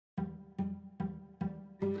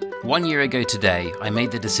1 year ago today, I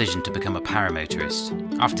made the decision to become a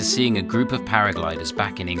paramotorist after seeing a group of paragliders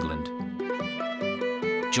back in England.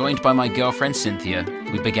 Joined by my girlfriend Cynthia,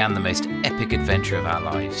 we began the most epic adventure of our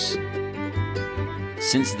lives.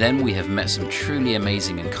 Since then, we have met some truly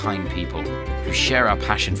amazing and kind people who share our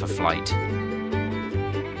passion for flight.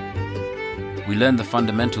 We learned the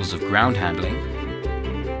fundamentals of ground handling.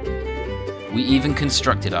 We even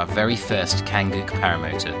constructed our very first Kanguk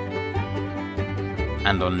paramotor.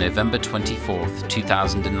 And on November 24th,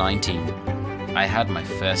 2019, I had my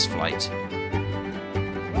first flight.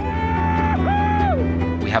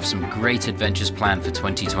 We have some great adventures planned for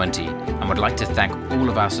 2020 and would like to thank all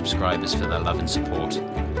of our subscribers for their love and support.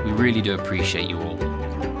 We really do appreciate you all.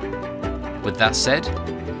 With that said,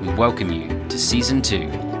 we welcome you to Season 2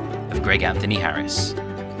 of Greg Anthony Harris.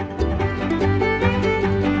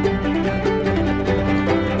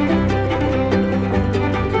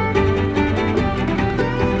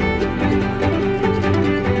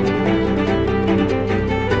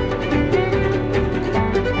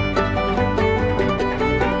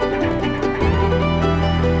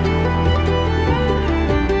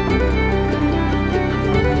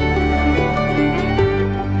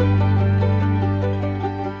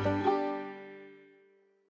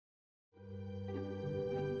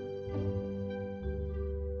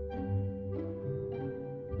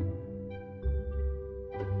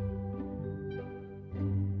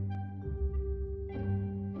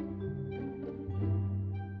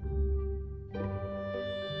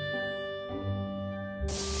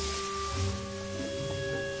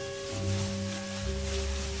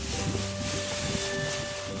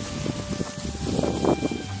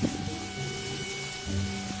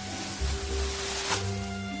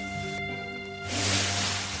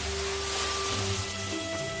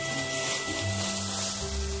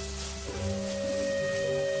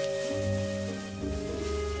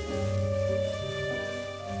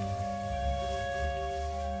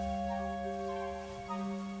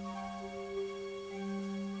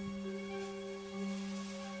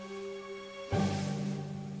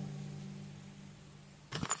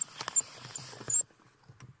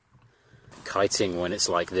 Kiting when it's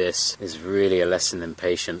like this is really a lesson in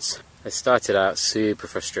patience. I started out super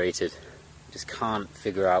frustrated. Just can't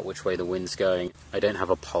figure out which way the wind's going. I don't have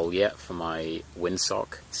a pole yet for my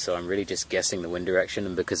windsock, so I'm really just guessing the wind direction,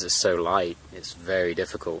 and because it's so light, it's very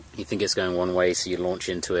difficult. You think it's going one way, so you launch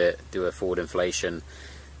into it, do a forward inflation,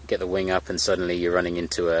 get the wing up, and suddenly you're running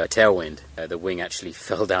into a tailwind. The wing actually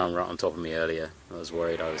fell down right on top of me earlier. I was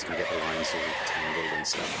worried I was going to get the lines all tangled and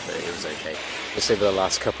stuff, but it was okay. Just over the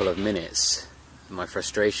last couple of minutes, my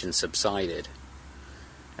frustration subsided.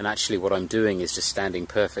 And actually what I'm doing is just standing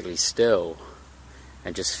perfectly still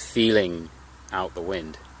and just feeling out the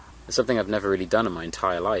wind. It's something I've never really done in my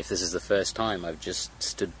entire life. This is the first time I've just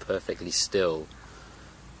stood perfectly still,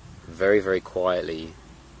 very, very quietly,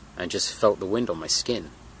 and just felt the wind on my skin.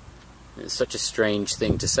 It's such a strange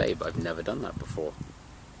thing to say, but I've never done that before.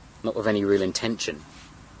 Not with any real intention.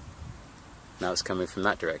 Now it's coming from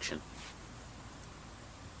that direction.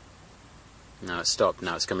 Now it's stopped,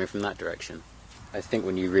 now it's coming from that direction. I think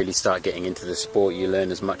when you really start getting into the sport, you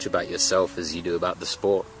learn as much about yourself as you do about the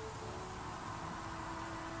sport.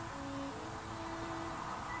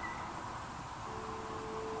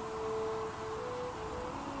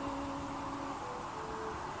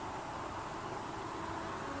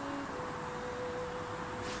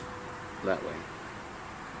 That way.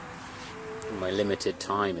 In my limited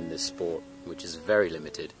time in this sport, which is very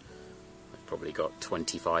limited, I've probably got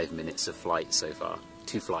 25 minutes of flight so far.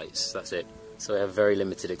 2 flights, that's it. So I have very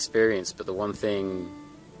limited experience, but the one thing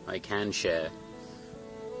I can share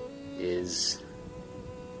is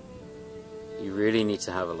you really need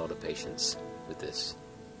to have a lot of patience with this.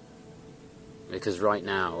 Because right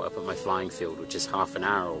now, up at my flying field, which is half an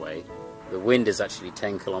hour away, the wind is actually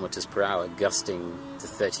 10 kilometers per hour, gusting to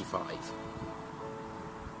 35.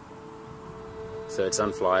 So it's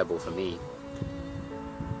unflyable for me.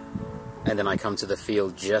 And then I come to the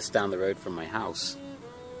field just down the road from my house,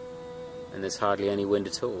 and there's hardly any wind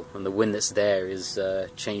at all. And the wind that's there is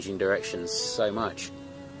changing directions so much.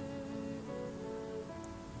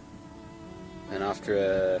 And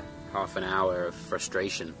after half an hour of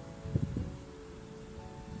frustration,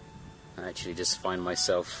 I actually just find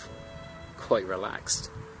myself quite relaxed.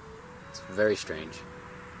 It's very strange.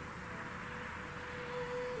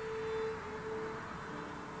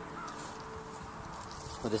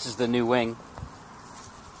 Well, this is the new wing.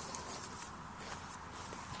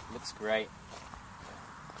 Looks great.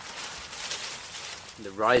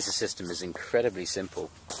 The riser system is incredibly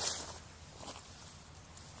simple.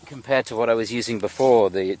 compared to what I was using before,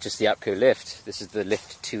 just the Apco Lift. This is the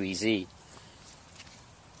Lift 2EZ. You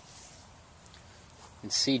can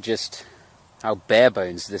see just how bare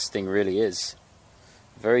bones this thing really is.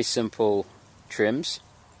 Very simple trims.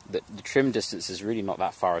 The trim distance is really not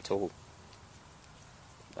that far at all.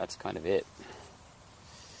 That's kind of it.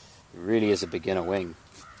 It really is a beginner wing.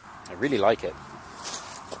 I really like it.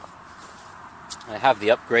 I have the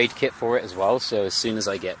upgrade kit for it as well, so as soon as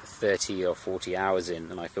I get 30 or 40 hours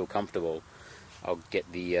in and I feel comfortable, I'll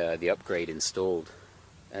get the upgrade installed.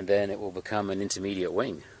 And then it will become an intermediate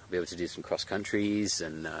wing. I'll be able to do some cross countries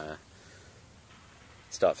and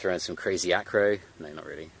start throwing some crazy acro. No, not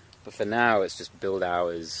really. But for now, it's just build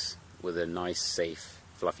hours with a nice, safe,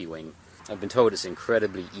 fluffy wing. I've been told it's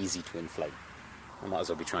incredibly easy to inflate. I might as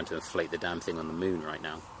well be trying to inflate the damn thing on the moon right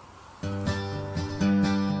now.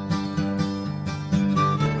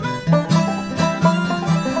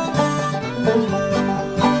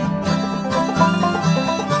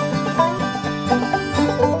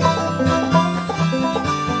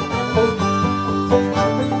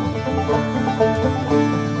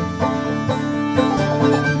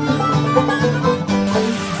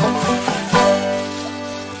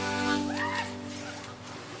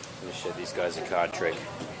 A card trick.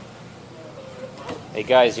 Hey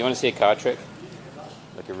guys, you want to see a card trick?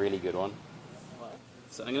 Like a really good one.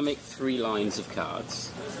 So I'm going to make 3 lines of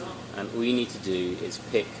cards, and all you need to do is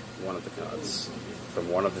pick one of the cards from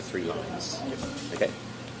one of the 3 lines. Okay?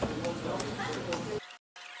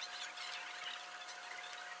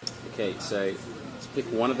 Okay, so let's pick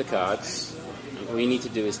one of the cards, and all you need to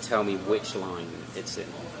do is tell me which line it's in.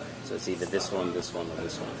 So it's either this one, or this one.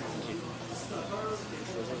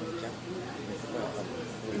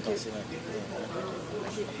 Faut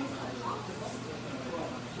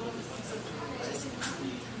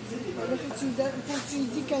que tu lui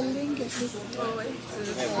dis quelle ligne que c'est. Oui,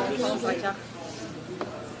 c'est la carte.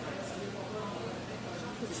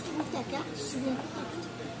 Faut que tu trouves ta carte, tu te souviens pas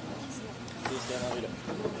de ta carte?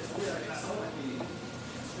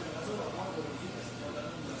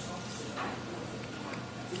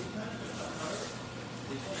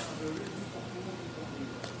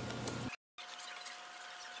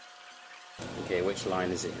 Okay, which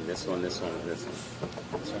line is it in? This one, this one, or this one?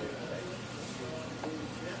 This one.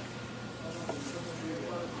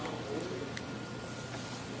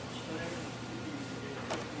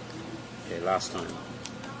 Okay, last time.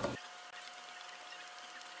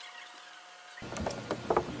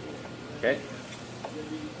 Okay.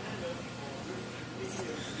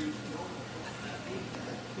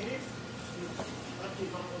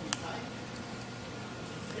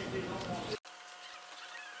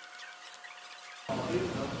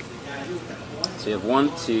 So you have 1,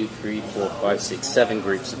 2, 3, 4, 5, 6, 7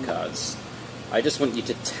 groups of cards. I just want you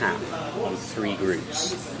to tap on 3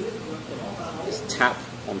 groups. Just tap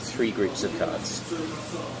on 3 groups of cards.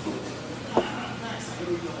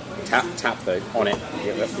 Tap though, on it.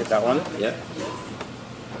 Get that one? Yeah.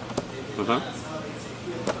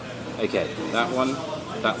 Okay, that one,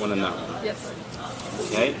 and that one. Yes.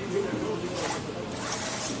 Okay.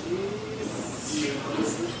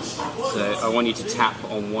 So I want you to tap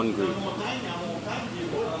on one group.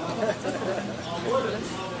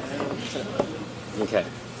 Okay.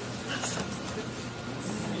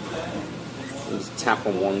 Just tap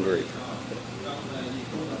on one group.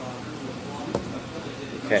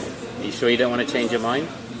 Okay. Are you sure you don't want to change your mind?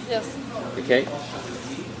 Yes. Okay.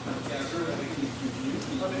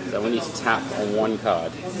 So I want you to tap on one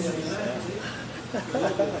card.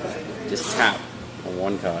 Just tap on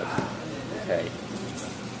one card. Okay.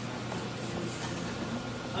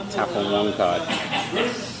 Tap on one card.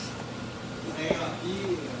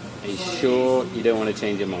 Are you sure you don't want to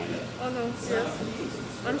change your mind? Oh no, yes.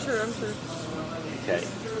 I'm sure. Okay.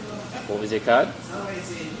 What was your card?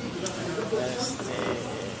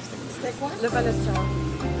 C'était quoi? Le valet de cœur.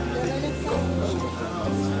 Le valet de cœur.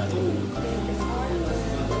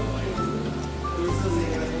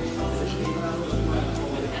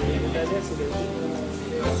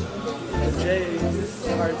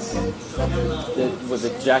 Was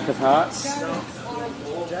it Jack of Hearts?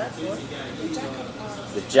 Jack? What?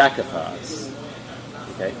 The Jack of Hearts.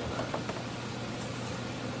 Okay.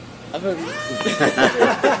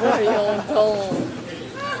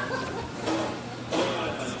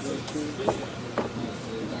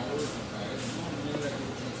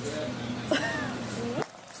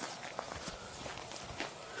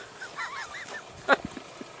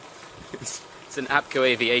 It's an Apco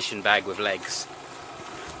aviation bag with legs.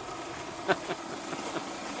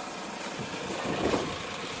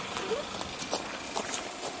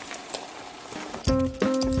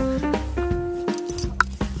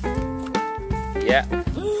 Yeah.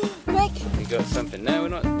 Quick! We got something. No, we're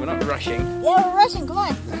not rushing. Yeah, we're rushing, come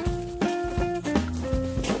on.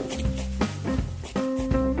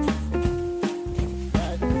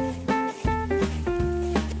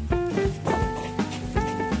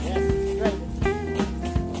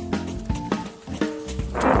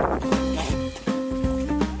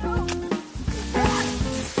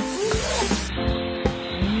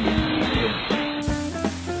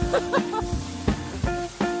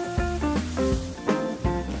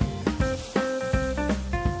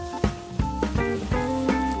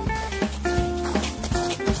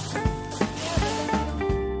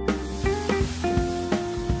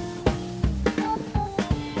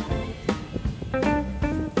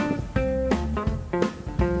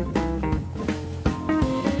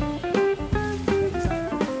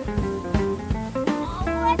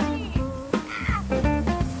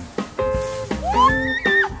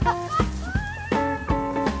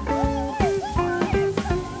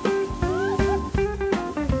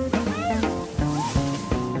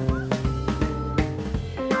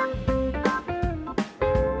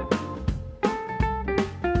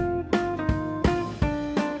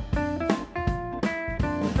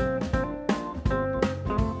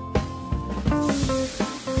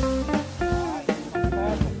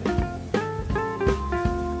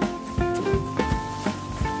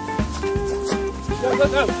 Go,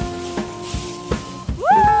 go, go!